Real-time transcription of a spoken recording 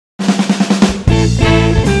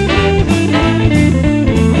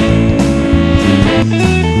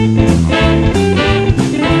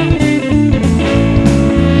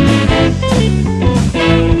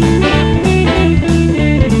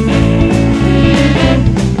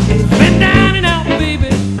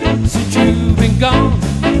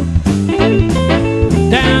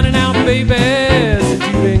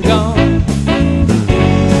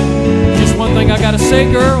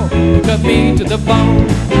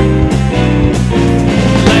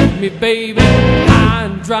me, baby, high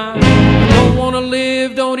and dry. I don't wanna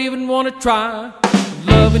live, don't even wanna try.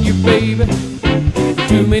 Loving you, baby, for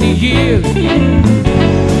too many years.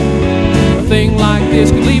 A thing like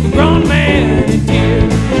this could leave a grown man in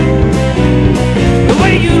tears. The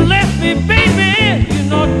way you left me, baby, you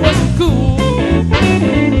know it wasn't cool.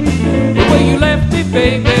 The way you left me,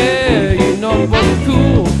 baby, you know it wasn't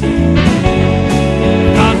cool.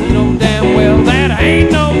 I know damn well that I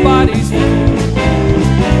ain't nobody's fool.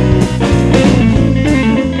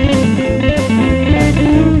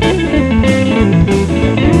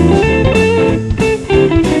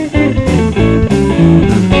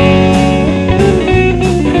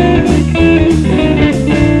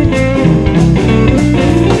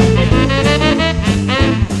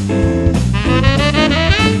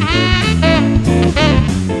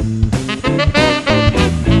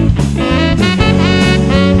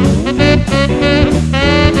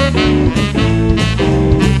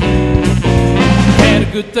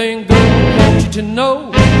 Good thing, girl, I want you to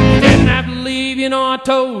know. You didn't have to leave, you know I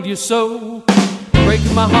told you so.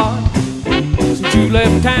 Breaking my heart since you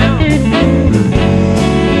left town.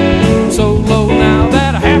 I'm so low now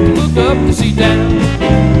that I have to look up to see down.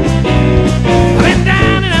 I've been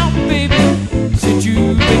down and out, baby, since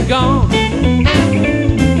you've been gone.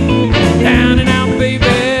 Down and out,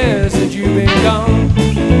 baby, since you've been gone.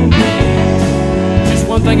 Just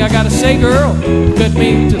one thing I gotta say, girl, cut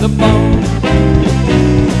me to the bone.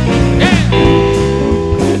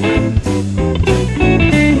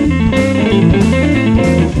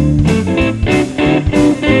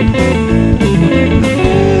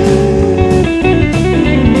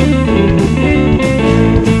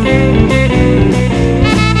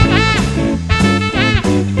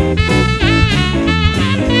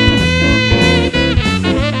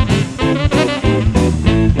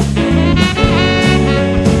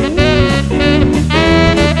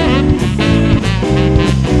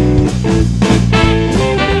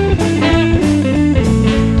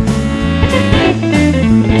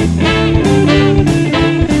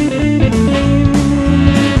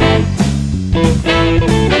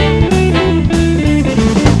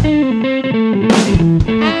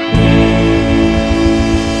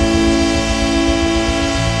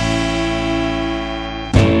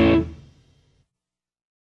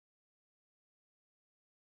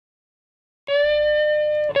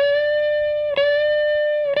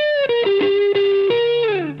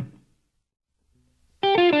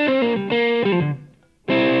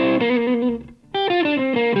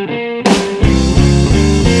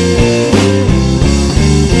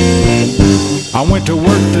 I went to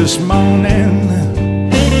work this morning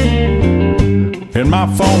and my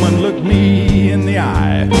foreman looked me in the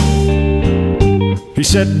eye. He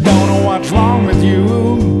said, don't know what's wrong with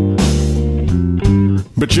you,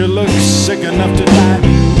 but you look sick enough to die.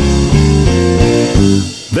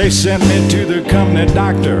 They sent me to the company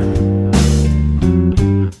doctor.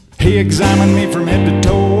 He examined me from head to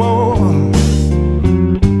toe.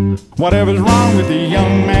 Whatever's wrong with the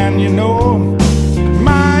young man, you know,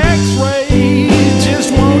 my x-rays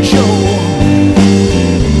just won't show.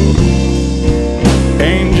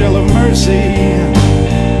 Angel of mercy,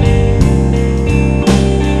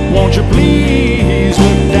 won't you please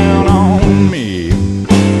look down on me?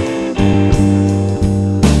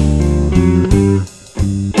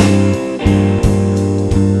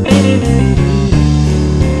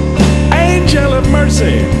 Angel of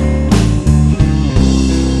mercy,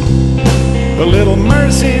 a little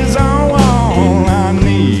mercy is all I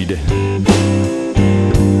need.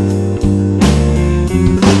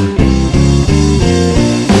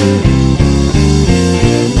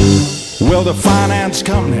 Well, the finance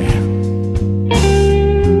company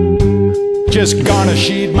just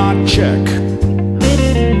garnished my check.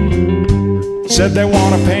 Said they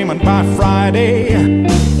want a payment by Friday,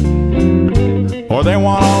 or they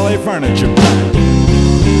want all their furniture back.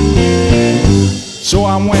 So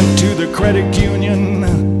I went to the credit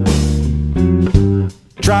union,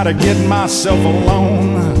 tried to get myself a loan.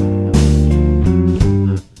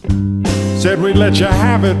 Said we'd let you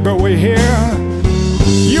have it, but we're here.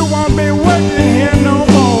 You won't be working here no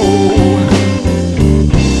more.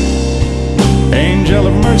 Angel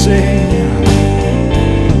of mercy,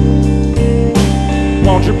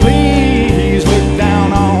 won't you please look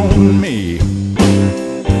down on me?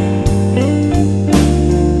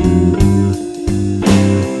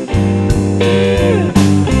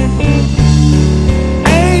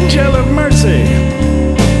 Angel of mercy,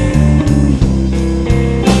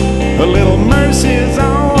 a little mercy is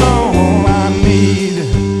all I need.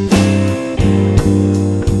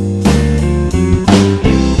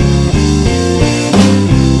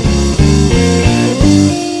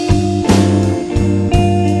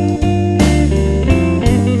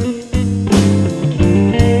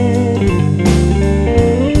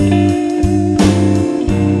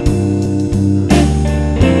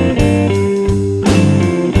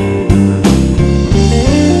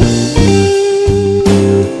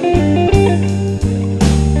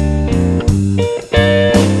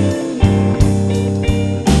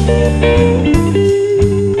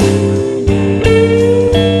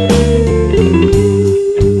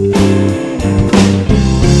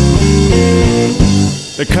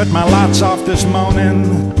 cut my lights off this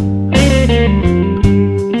morning.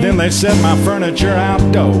 Then they set my furniture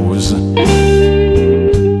outdoors.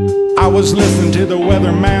 I was listening to the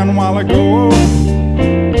weatherman a while ago.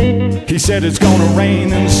 He said it's gonna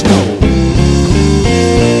rain and snow.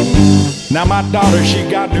 Now my daughter, she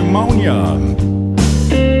got pneumonia,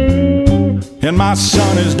 and my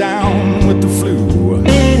son is down with the flu.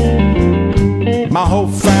 My whole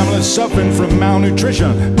family's suffering from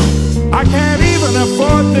malnutrition. I can't even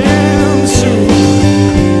afford them soup.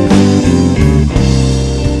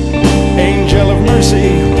 Angel of mercy,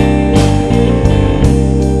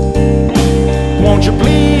 won't you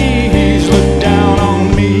please